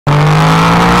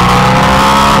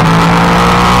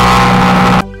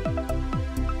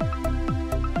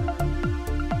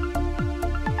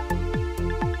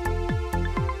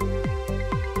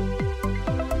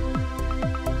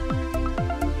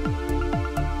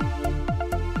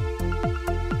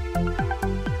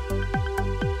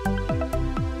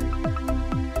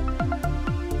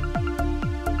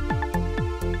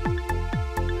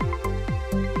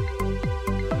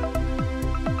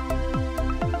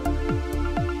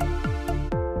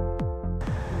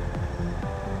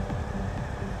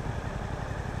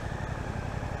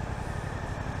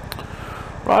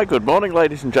Right, good morning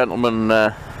ladies and gentlemen.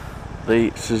 The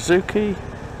Suzuki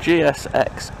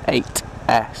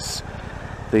GSX-8S,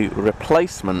 the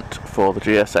replacement for the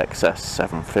GSX-S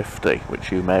 750,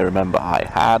 which you may remember I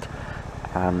had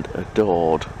and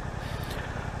adored.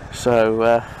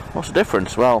 So what's the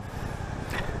difference? Well,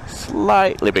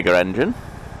 slightly bigger engine.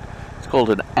 It's called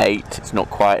an 8, it's not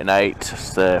quite an 8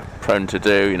 as they're prone to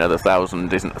do. You know, the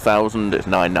 1000 isn't 1000, it's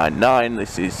 999.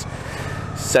 This is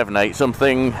 78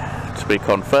 something, to be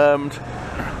confirmed.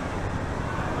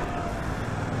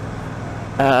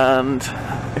 And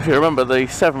if you remember, the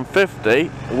 750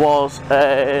 was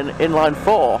an inline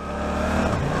 4.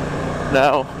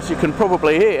 Now, as you can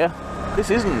probably hear, this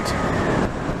isn't.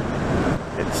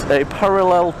 It's a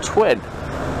parallel twin.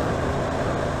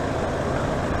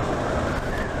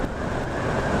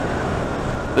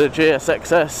 The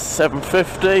GSX-S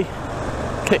 750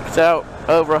 kicked out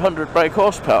over 100 brake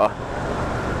horsepower.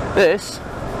 This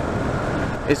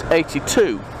is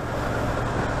 82.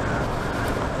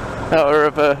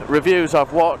 However, reviews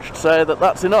I've watched say that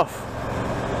that's enough.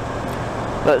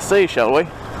 Let's see, shall we?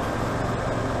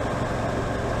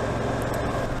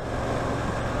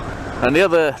 And the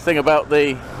other thing about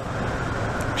the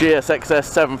GSX-S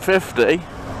 750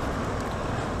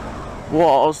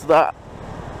 was that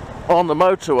on the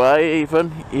motorway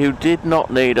even, you did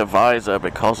not need a visor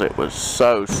because it was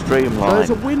so streamlined. Well, it's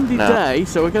a windy day,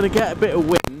 so we're going to get a bit of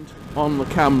wind on the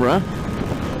camera.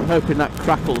 I'm hoping that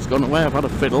crackle's gone away. I've had a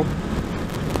fiddle.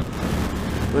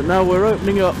 But now we're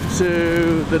opening up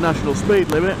to the national speed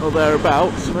limit or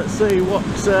thereabouts. Let's see what...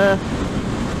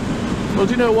 well,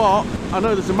 do you know what? I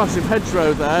know there's a massive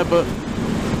hedgerow there, but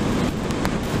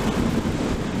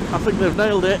I think they've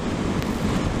nailed it.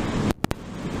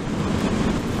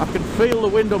 I can feel the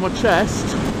wind on my chest.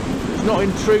 It's not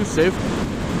intrusive.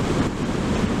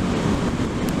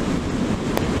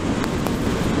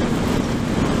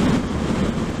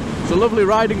 It's a lovely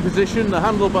riding position. The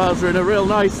handlebars are in a real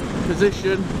nice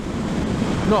position.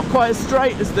 Not quite as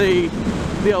straight as the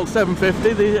old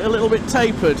 750. They're a little bit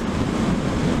tapered.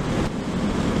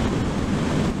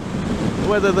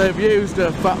 Whether they've used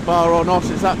a fat bar or not,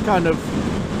 it's that kind of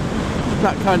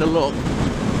look.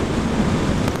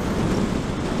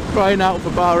 Crying out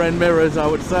for bar end mirrors, I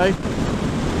would say.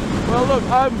 Well, look,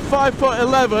 I'm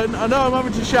 5'11". I know I'm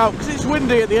having to shout because it's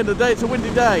windy at the end of the day. It's a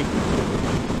windy day.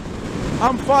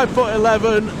 I'm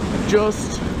 5'11",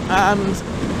 just, and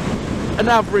an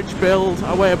average build.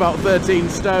 I weigh about 13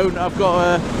 stone. I've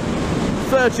got a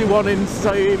 31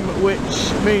 inseam,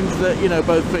 which means that, you know,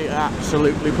 both feet are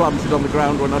absolutely planted on the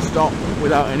ground when I stop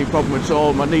without any problem at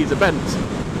all. My knees are bent.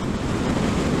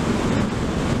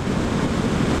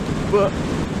 But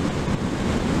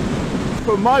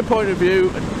from my point of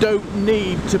view, I don't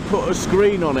need to put a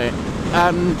screen on it,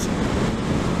 and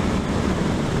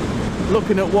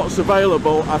looking at what's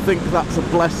available, I think that's a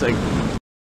blessing.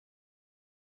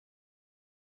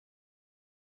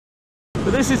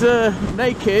 But this is a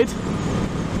naked.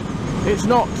 It's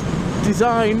not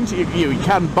designed. You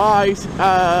can buy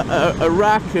a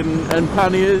rack and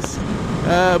panniers,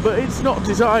 but it's not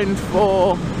designed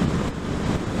for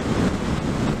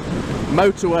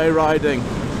motorway riding.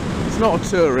 It's not a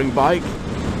touring bike,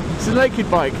 it's a naked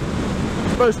bike.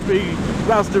 It's supposed to be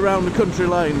razzed around the country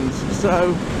lanes.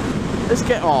 So let's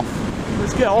get off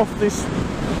this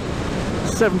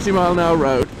 70-mile-an-hour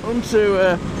road onto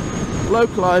a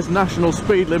localised national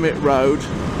speed limit road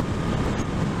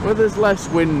where there's less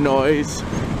wind noise,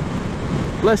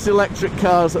 less electric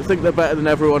cars that think they're better than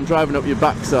everyone driving up your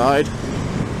backside,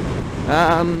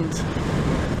 and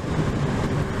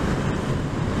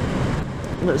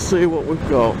let's see what we've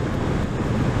got.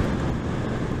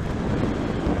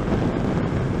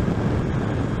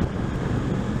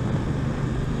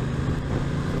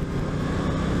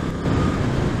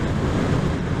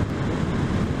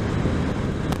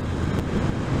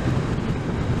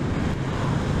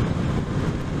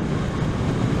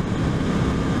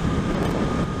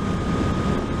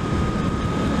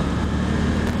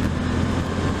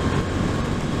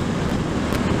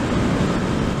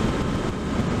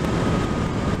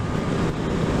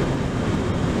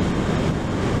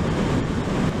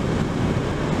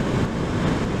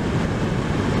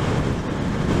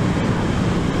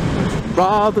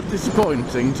 Rather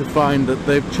disappointing to find that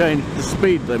they've changed the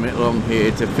speed limit along here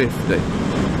to 50.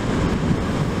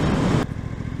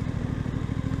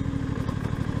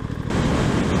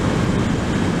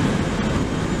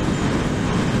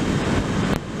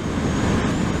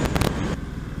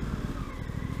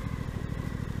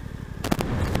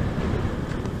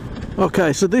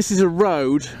 Okay, so this is a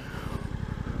road,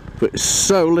 but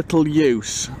so little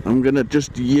use. I'm going to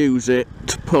just use it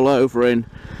to pull over in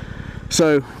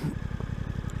So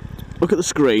look at the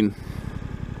screen.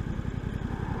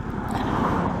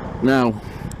 Now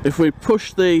if we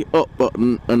push the up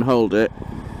button and hold it,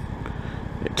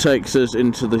 it takes us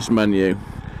into this menu,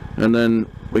 and then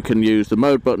we can use the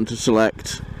mode button to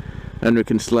select, and we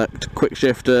can select quick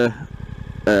shifter,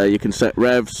 you can set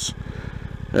revs,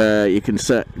 you can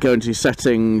go into your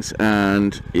settings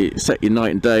and set your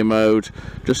night and day mode,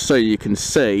 just so you can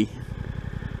see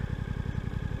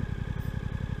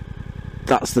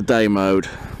that's the day mode.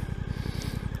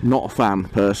 Not a fan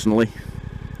personally,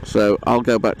 so I'll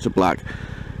go back to black.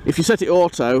 If you set it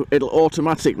auto, it'll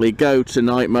automatically go to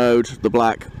night mode, the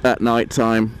black, at night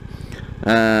time.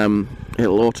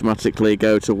 It'll automatically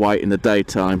go to white in the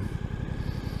daytime.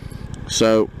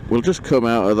 So we'll just come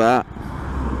out of that.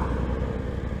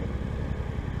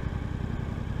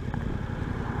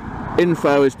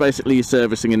 Info is basically your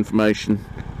servicing information,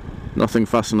 nothing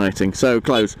fascinating. So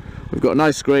close. We've got a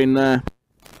nice screen there.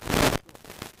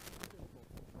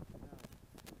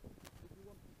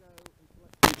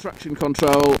 Traction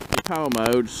control, power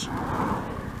modes,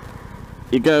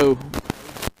 you go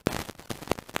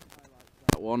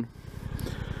that one,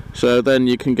 so then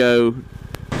you can go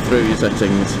through your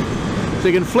settings. So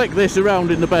you can flick this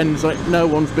around in the bends like no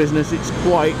one's business. It's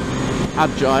quite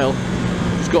agile.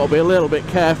 Just got to be a little bit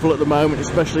careful at the moment,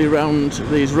 especially around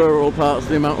these rural parts,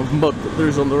 the amount of mud that there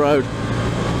is on the road.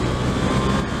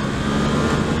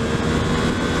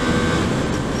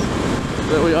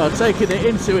 So we are taking it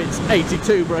into its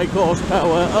 82 brake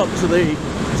horsepower up to the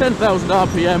 10,000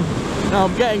 RPM. Now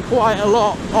I'm getting quite a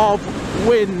lot of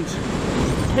wind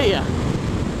here.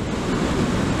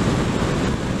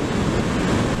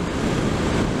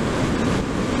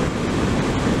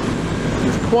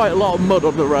 There's quite a lot of mud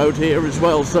on the road here as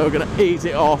well, so we're going to ease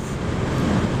it off.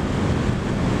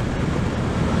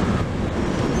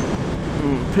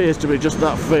 Appears to be just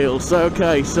that field. So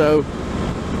okay, so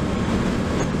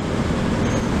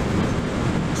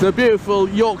the beautiful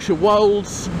Yorkshire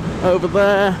Wolds over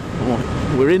there.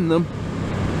 Oh, we're in them.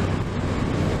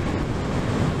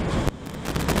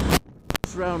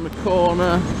 It's round the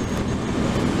corner.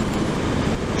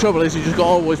 Trouble is, you just got to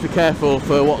always be careful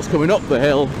for what's coming up the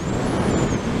hill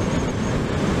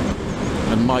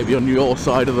and might be on your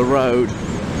side of the road.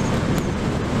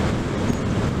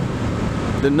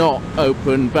 They're not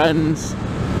open bends.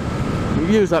 You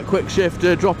use that quick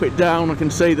shifter, drop it down. I can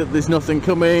see that there's nothing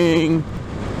coming.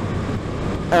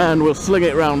 And we'll sling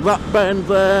it around that bend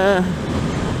there,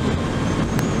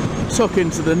 tuck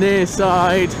into the near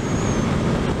side,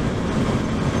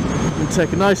 and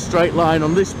take a nice straight line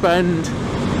on this bend.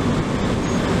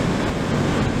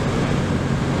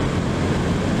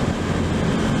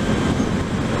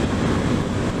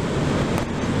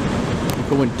 And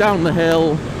going down the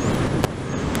hill,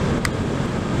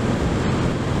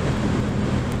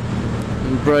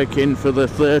 and brake in for the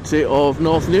 30 of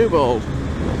North Newbold.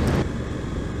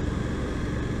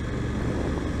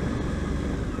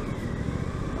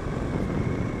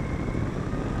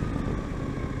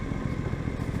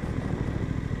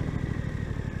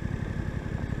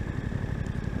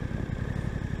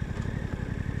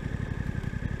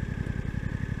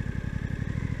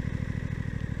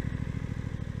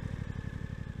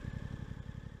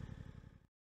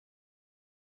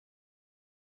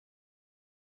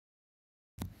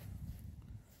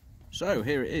 So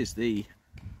here it is, the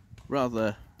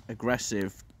rather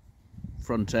aggressive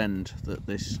front end that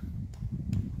this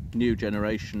new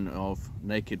generation of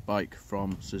naked bike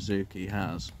from Suzuki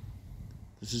has.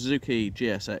 The Suzuki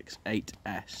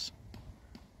GSX-8S.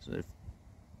 So they've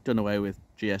done away with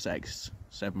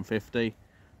GSX-750,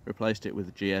 replaced it with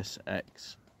the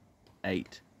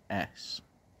GSX-8S.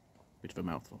 Bit of a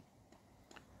mouthful.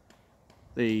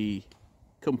 The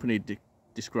company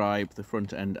described the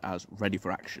front end as ready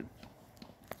for action.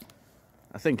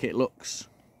 I think it looks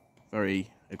very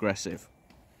aggressive.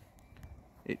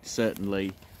 It's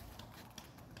certainly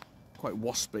quite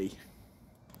waspy. You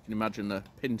can imagine the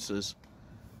pincers,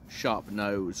 sharp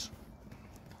nose,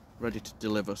 ready to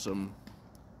deliver some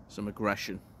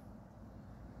aggression.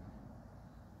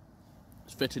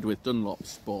 It's fitted with Dunlop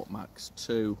Sport Max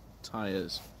 2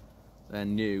 tyres. They're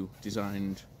new,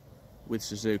 designed with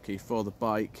Suzuki for the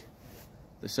bike.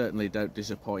 They certainly don't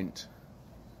disappoint.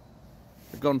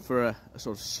 They've gone for a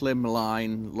sort of slim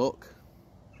line look,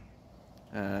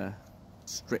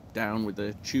 stripped down with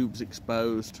the tubes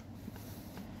exposed.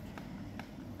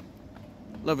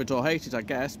 Love it or hate it, I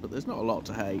guess, but there's not a lot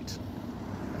to hate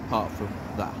apart from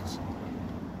that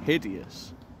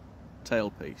hideous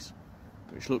tailpiece,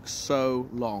 which looks so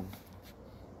long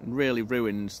and really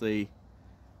ruins the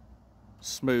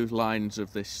smooth lines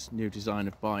of this new design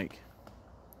of bike.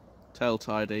 tail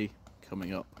tidy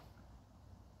coming up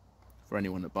for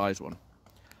anyone that buys one.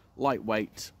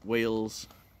 Lightweight wheels.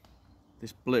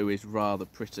 This blue is rather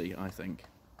pretty, I think.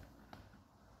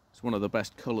 It's one of the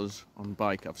best colours on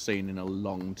bike I've seen in a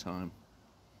long time.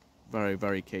 Very,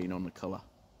 very keen on the colour.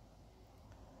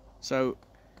 So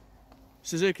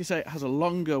Suzuki say it has a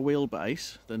longer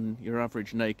wheelbase than your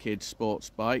average naked sports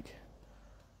bike,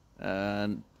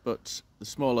 but the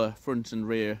smaller front and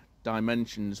rear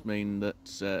dimensions mean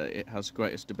that it has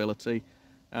greater stability,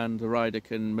 and the rider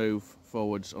can move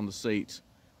forwards on the seat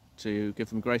to give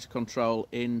them greater control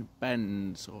in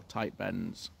bends or tight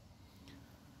bends.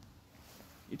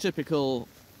 Your typical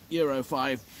Euro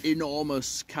 5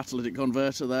 enormous catalytic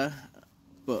converter there,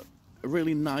 but a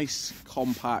really nice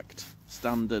compact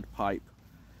standard pipe.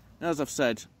 And as I've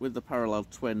said, with the parallel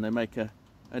twin, they make a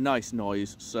nice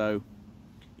noise, so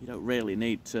you don't really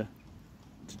need to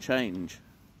change.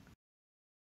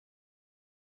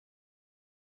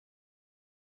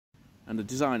 And the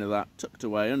design of that, tucked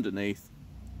away underneath,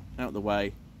 out the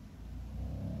way,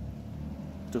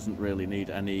 doesn't really need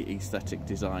any aesthetic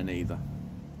design either.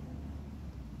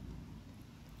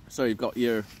 So you've got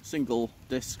your single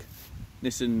disc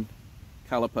Nissan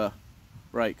caliper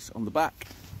brakes on the back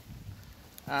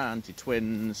and your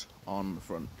twins on the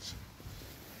front.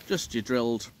 Just your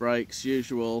drilled brakes,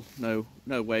 usual, no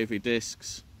wavy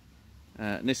discs.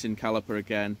 Nissan caliper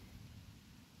again.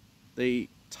 The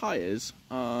tyres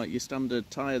are your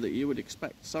standard tyre that you would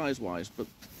expect size wise, but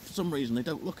for some reason they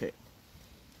don't look it.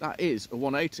 That is a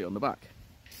 180 on the back.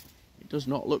 It does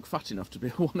not look fat enough to be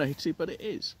a 180, but it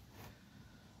is.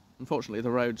 Unfortunately, the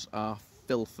roads are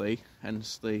filthy,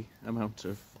 hence the amount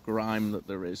of grime that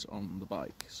there is on the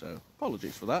bike, so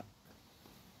apologies for that.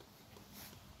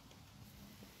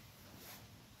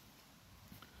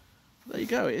 There you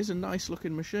go, it is a nice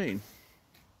looking machine.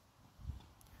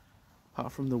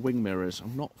 Apart from the wing mirrors,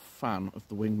 I'm not a fan of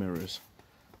the wing mirrors.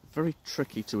 Very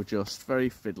tricky to adjust,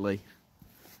 very fiddly,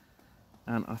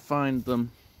 and I find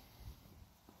them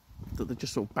that they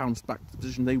just sort of bounce back to the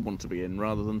position they want to be in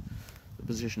rather than the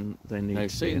position they need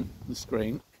to be in. The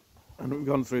screen, and we've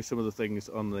gone through some of the things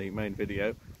on the main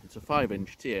video. It's a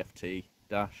 5-inch TFT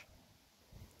dash.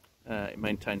 It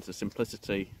maintains the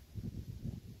simplicity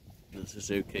that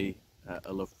Suzuki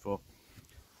are loved for.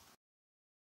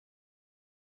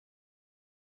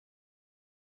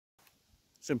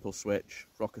 Simple switch,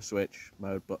 rocker switch,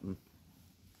 mode button,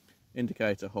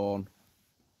 indicator, horn,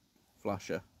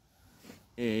 flasher.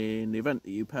 In the event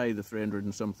that you pay the 300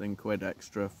 and something quid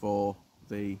extra for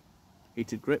the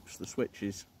heated grips, the switch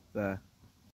is there.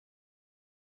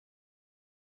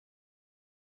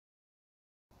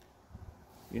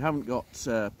 You haven't got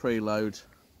preload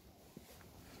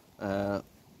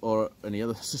or any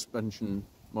other suspension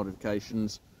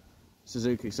modifications.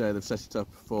 Suzuki say they've set it up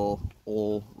for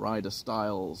all rider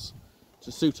styles,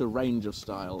 to suit a range of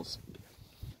styles.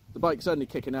 The bike's only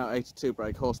kicking out 82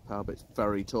 brake horsepower, but it's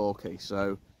very torquey,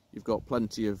 so you've got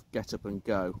plenty of get up and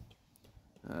go.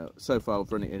 So far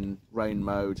I've run it in rain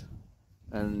mode,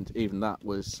 and even that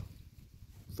was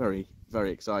very,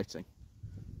 very exciting.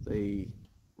 The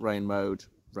rain mode,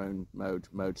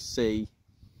 mode C,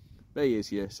 B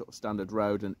is your sort of standard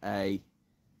road, and A,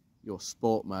 your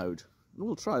sport mode. And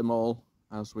we'll try them all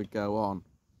as we go on.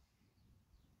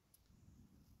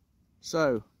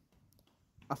 So,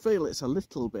 I feel it's a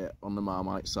little bit on the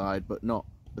Marmite side, but not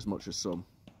as much as some.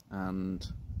 And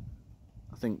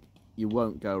I think you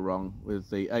won't go wrong with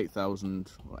the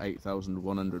 8,000 or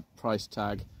 8,100 price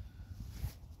tag.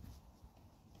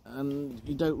 And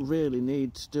you don't really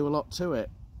need to do a lot to it.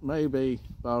 Maybe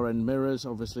bar end mirrors,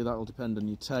 obviously that'll depend on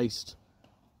your taste.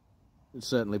 It'd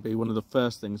certainly be one of the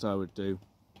first things I would do.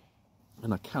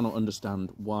 And I cannot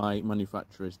understand why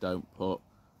manufacturers don't put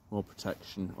more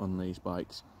protection on these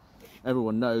bikes.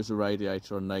 Everyone knows the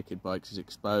radiator on naked bikes is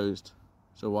exposed,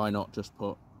 so why not just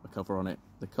put a cover on it?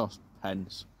 They cost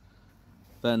pence.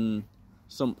 Then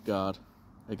sump guard,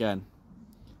 again,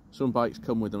 some bikes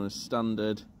come with them as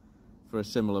standard for a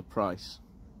similar price.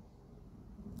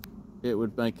 It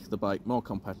would make the bike more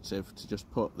competitive to just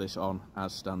put this on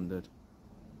as standard.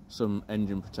 Some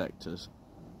engine protectors,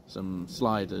 some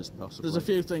sliders possibly. There's a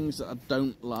few things that I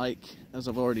don't like, as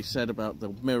I've already said about the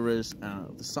mirrors.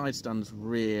 The side stand's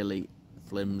really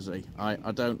flimsy. I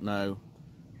don't know.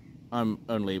 I'm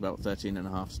only about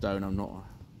 13.5 stone. I'm not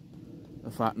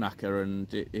a fat knacker,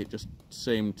 and it just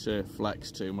seemed to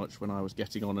flex too much when I was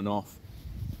getting on and off.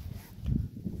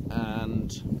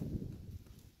 And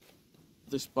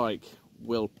this bike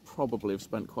will probably have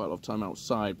spent quite a lot of time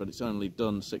outside, but it's only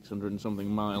done 600 and something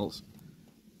miles.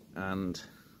 And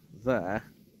there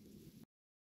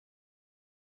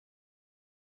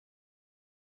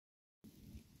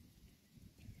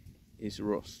is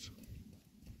rust,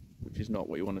 which is not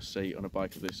what you want to see on a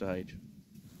bike of this age.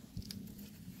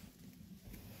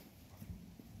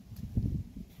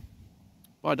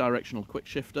 Bi-directional quick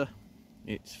shifter,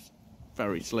 it's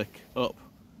very slick up,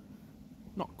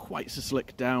 not quite so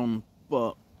slick down,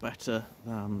 but better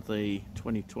than the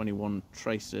 2021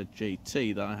 Tracer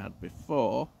GT that I had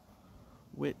before,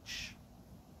 which,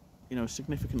 you know, is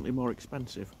significantly more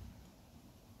expensive.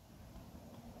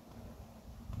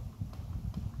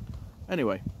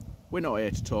 Anyway, we're not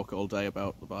here to talk all day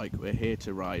about the bike, we're here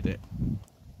to ride it.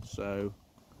 So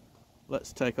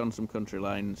let's take on some country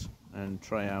lanes and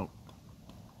try out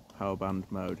power band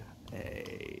mode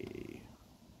A.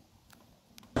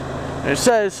 It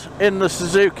says in the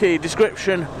Suzuki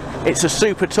description it's a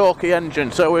super torquey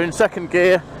engine, so we're in second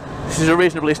gear. This is a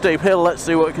reasonably steep hill, let's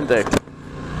see what we can do.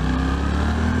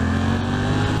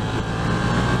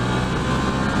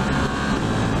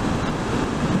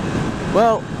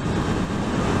 Well,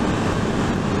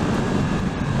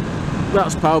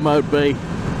 that's power mode B,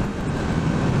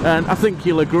 and I think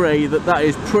you'll agree that that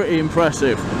is pretty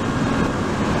impressive.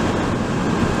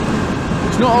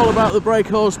 It's not all about the brake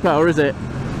horsepower, is it?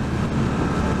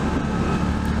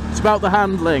 It's about the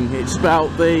handling, it's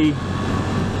about the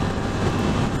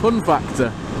fun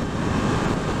factor.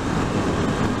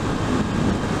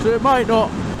 So it might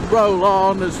not roll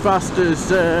on as fast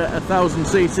as a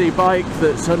 1000cc bike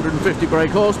that's 150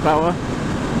 brake horsepower,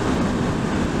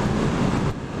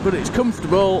 but it's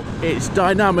comfortable, it's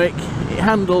dynamic, it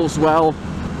handles well.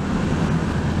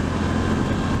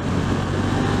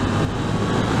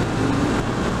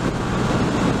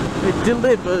 It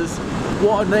delivers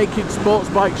what a naked sports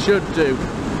bike should do,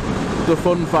 the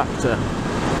fun factor.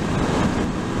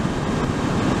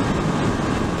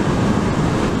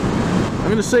 I'm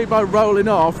going to see by rolling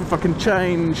off if I can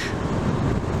change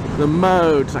the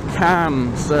modes. I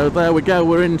can, so there we go,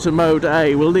 we're into mode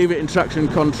A. We'll leave it in traction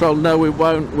control. No, we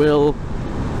won't. We'll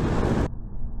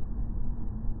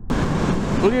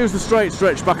use the straight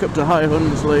stretch back up to High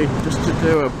Hunsley just to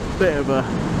do a bit of a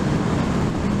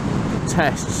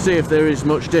test, see if there is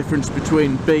much difference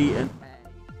between B and A.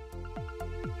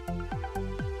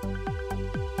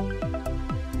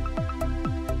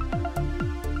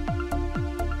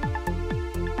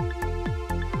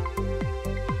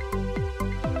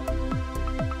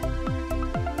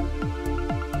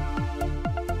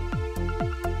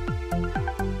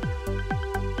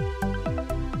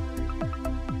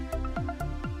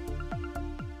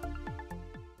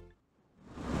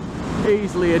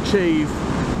 Easily achieve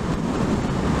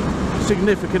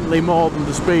significantly more than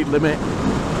the speed limit.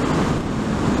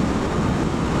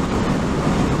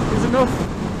 There's enough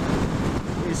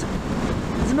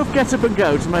get up and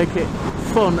go to make it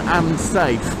fun and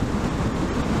safe,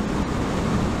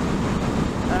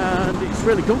 and it's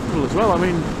really comfortable as well. I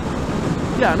mean,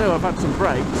 yeah, I know I've had some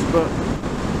brakes, but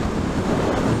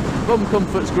bum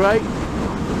comfort's great.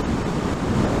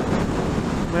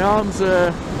 My arms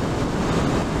are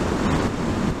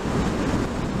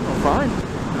fine.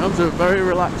 My arms are very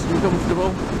relaxed and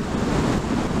comfortable.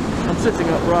 I'm sitting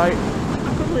upright.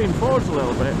 I could lean forwards a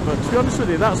little bit, but to be honest with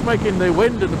you, that's making the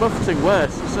wind and the buffeting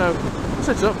worse. So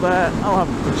sit up there, I'll have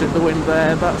a push at the wind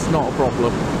there, that's not a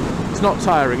problem. It's not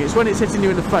tiring. It's when it's hitting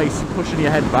you in the face and pushing your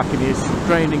head back and you're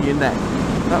straining your neck,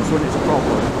 that's when it's a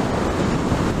problem.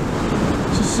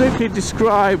 Suzuki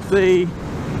described the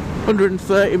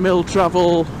 130mm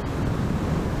travel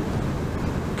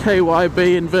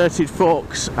KYB inverted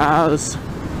forks as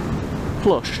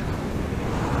plush.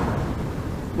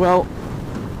 Well,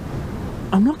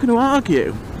 I'm not going to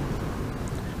argue,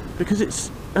 because it's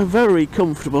a very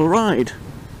comfortable ride.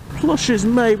 Plush is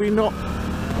maybe not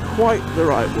quite the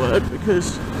right word,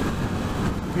 because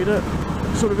you know,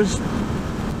 sort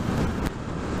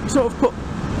of put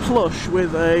plush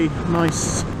with a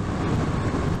nice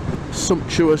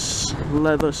sumptuous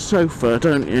leather sofa,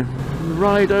 don't you? The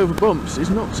ride over bumps is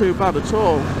not too bad at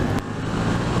all.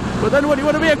 But then when you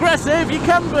want to be aggressive, you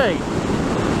can be.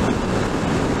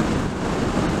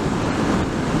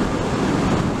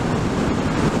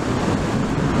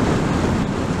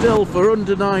 Still, for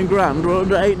under 9 grand or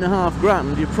under 8.5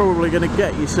 grand, you're probably going to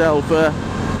get yourself a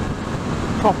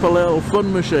proper little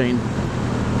fun machine,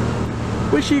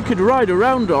 which you could ride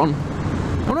around on.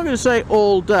 I'm not going to say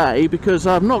all day, because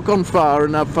I've not gone far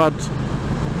and I've had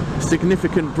a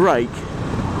significant break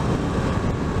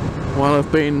while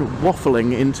I've been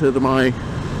waffling into my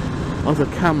other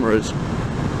cameras.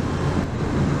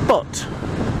 But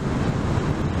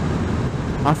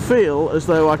I feel as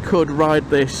though I could ride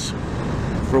this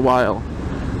for a while.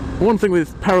 One thing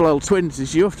with parallel twins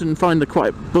is you often find they're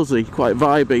quite buzzy, quite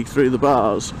vibey through the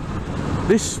bars.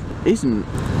 This isn't.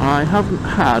 I haven't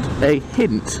had a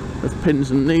hint of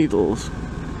pins and needles,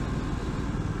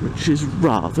 which is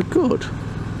rather good.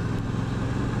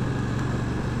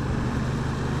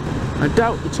 I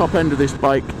doubt the top end of this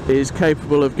bike is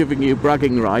capable of giving you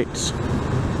bragging rights,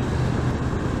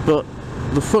 but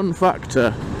the fun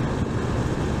factor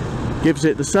gives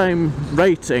it the same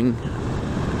rating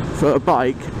for a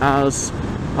bike as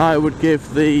I would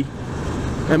give the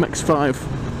MX-5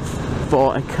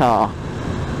 for a car.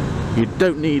 You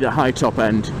don't need a high top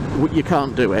end, you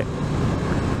can't do it,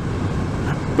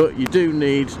 but you do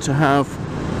need to have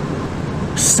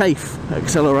safe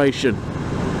acceleration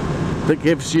that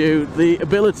gives you the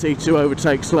ability to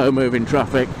overtake slow moving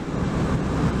traffic,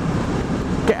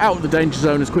 get out of the danger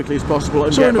zone as quickly as possible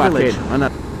and get back in.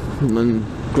 And then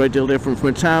great deal different from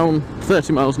a town,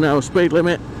 30 miles an hour speed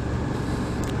limit.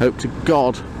 Hope to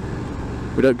God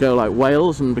we don't go like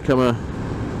Wales and become a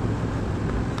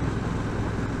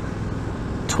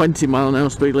 20 mile an hour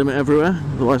speed limit everywhere,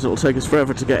 otherwise it'll take us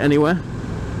forever to get anywhere.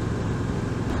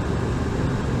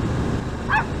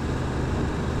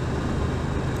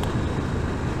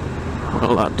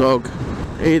 Well, that dog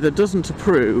either doesn't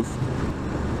approve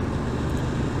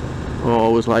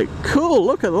or was like, cool,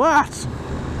 look at that!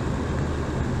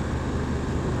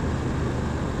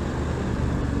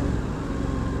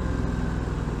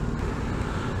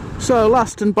 So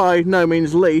last and by no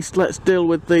means least, let's deal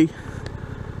with the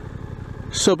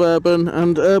suburban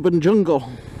and urban jungle.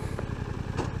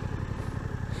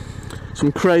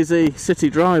 Some crazy city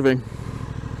driving.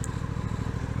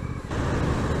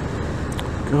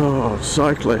 God,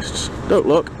 cyclists. Don't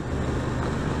look.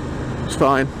 It's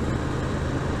fine.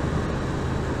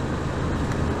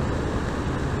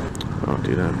 Oh,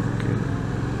 do that.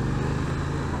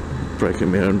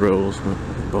 Breaking my own rules. I'm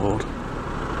bored.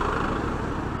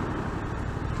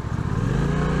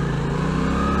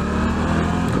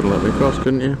 Could let me cross,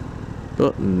 couldn't you?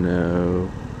 But no.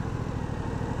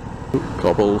 Ooh,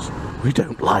 cobbles. We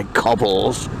don't like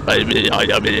cobbles.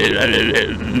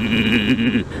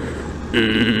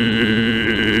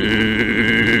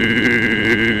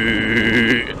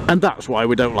 And that's why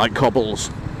we don't like cobbles.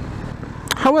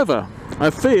 However, I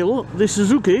feel the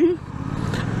Suzuki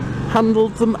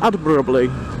handled them admirably.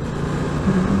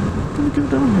 Can we go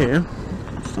down here?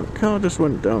 That car just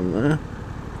went down there.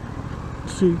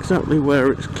 See exactly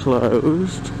where it's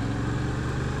closed.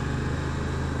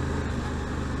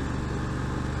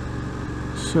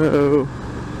 So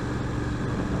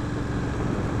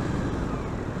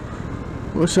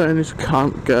we're saying it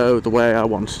can't go the way I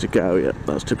want it to go. Yeah,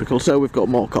 that's typical. So we've got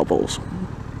more cobbles.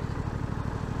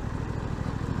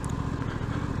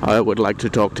 I would like to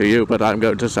talk to you, but I'm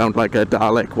going to sound like a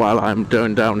Dalek while I'm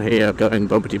down here going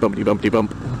bumpity bumpity bumpity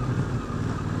bump.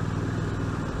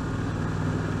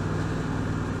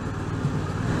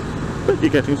 But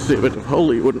you're getting to see a bit of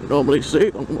Hull you wouldn't normally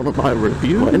see on one of my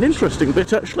reviews. Quite an interesting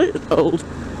bit actually, an old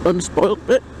unspoilt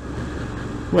bit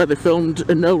where they filmed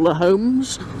Enola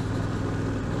Holmes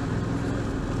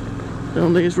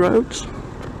down these roads.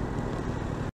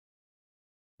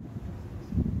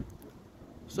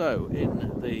 So,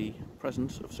 in the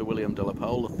presence of Sir William de la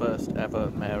Pole, the first ever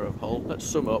Mayor of Hull, let's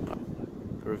sum up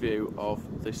the review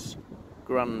of this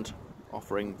grand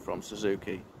offering from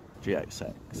Suzuki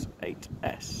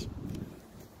GSX-8S.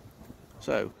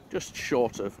 So, just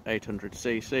short of 800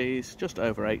 cc's, just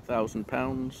over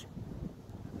 £8,000,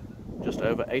 just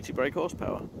over 80 brake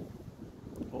horsepower,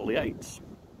 all the 8s.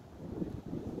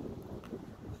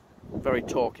 Very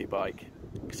torquey bike,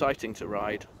 exciting to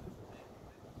ride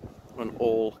on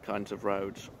all kinds of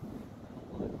roads.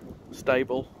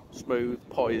 Stable, smooth,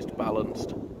 poised,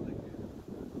 balanced.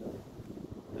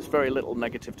 There's very little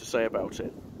negative to say about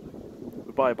it.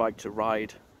 We buy a bike to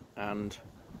ride, and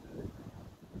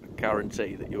I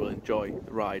guarantee that you will enjoy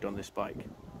the ride on this bike.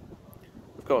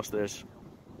 Of course there's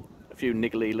a few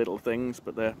niggly little things,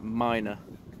 but they're minor,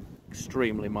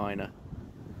 extremely minor.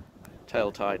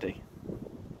 Tail tidy,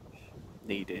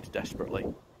 needed desperately.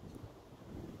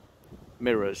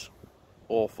 Mirrors,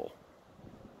 awful.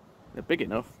 They're big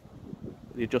enough,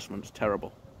 but the adjustment's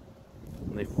terrible,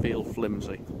 and they feel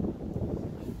flimsy.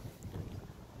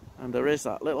 And there is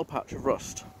that little patch of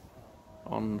rust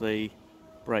on the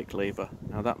brake lever.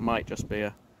 Now that might just be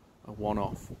a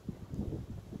one-off.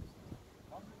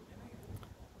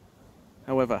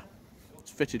 However,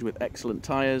 it's fitted with excellent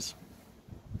tyres,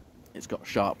 it's got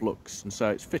sharp looks, and so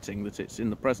it's fitting that it's in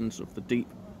the presence of the Deep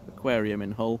Aquarium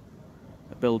in Hull,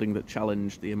 a building that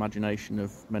challenged the imagination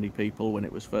of many people when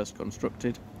it was first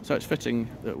constructed. So it's fitting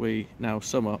that we now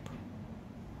sum up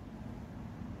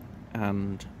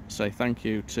and say thank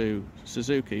you to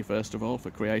Suzuki first of all for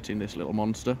creating this little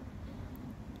monster,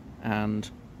 and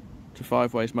to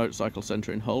Five Ways Motorcycle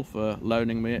Centre in Hull for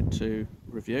loaning me it to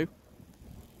review.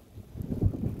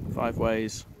 Five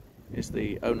Ways is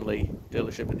the only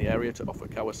dealership in the area to offer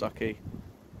Kawasaki,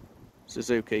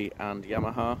 Suzuki and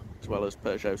Yamaha, as well as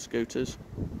Peugeot scooters,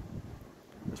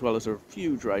 as well as a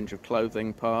huge range of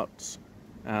clothing, parts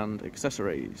and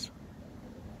accessories.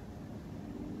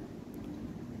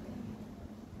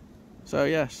 So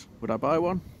yes, would I buy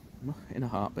one? In a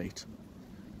heartbeat.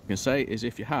 I can say is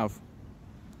if you have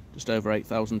just over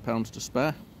 £8,000 to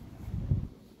spare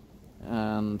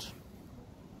and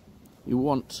you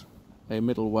want a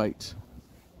middleweight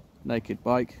naked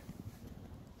bike,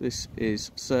 this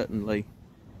is certainly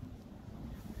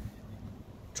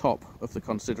top of the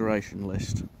consideration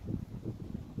list.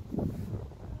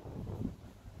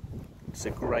 It's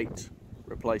a great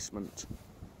replacement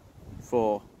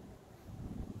for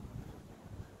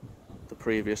the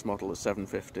previous model, the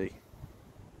 750,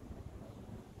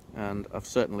 and I've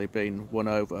certainly been won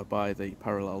over by the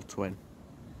parallel twin.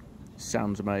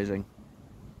 Sounds amazing,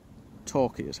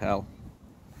 torquey as hell,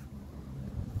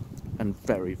 and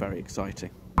very, very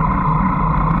exciting.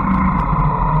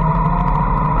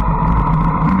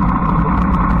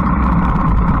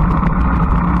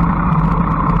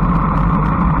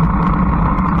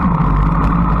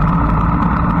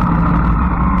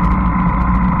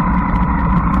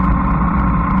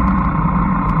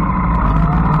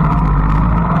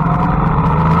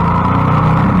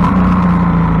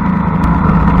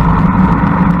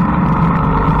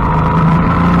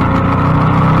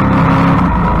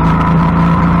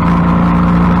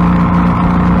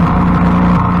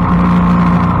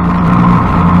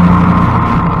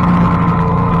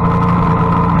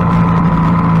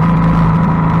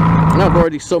 I've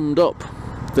already summed up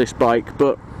this bike,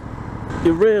 but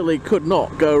you really could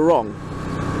not go wrong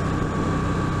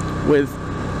with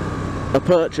a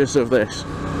purchase of this.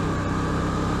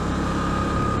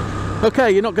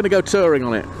 Okay, you're not going to go touring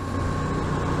on it.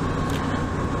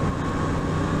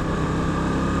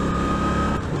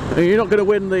 And you're not going to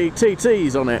win the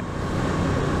TTs on it.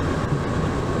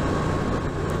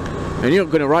 And you're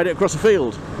not going to ride it across a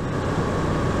field.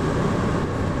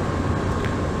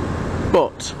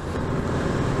 But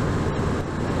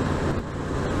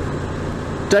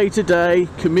day-to-day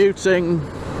commuting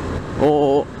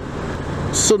or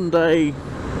Sunday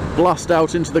blast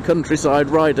out into the countryside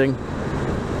riding,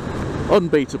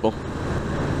 unbeatable.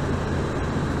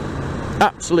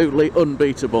 Absolutely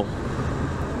unbeatable.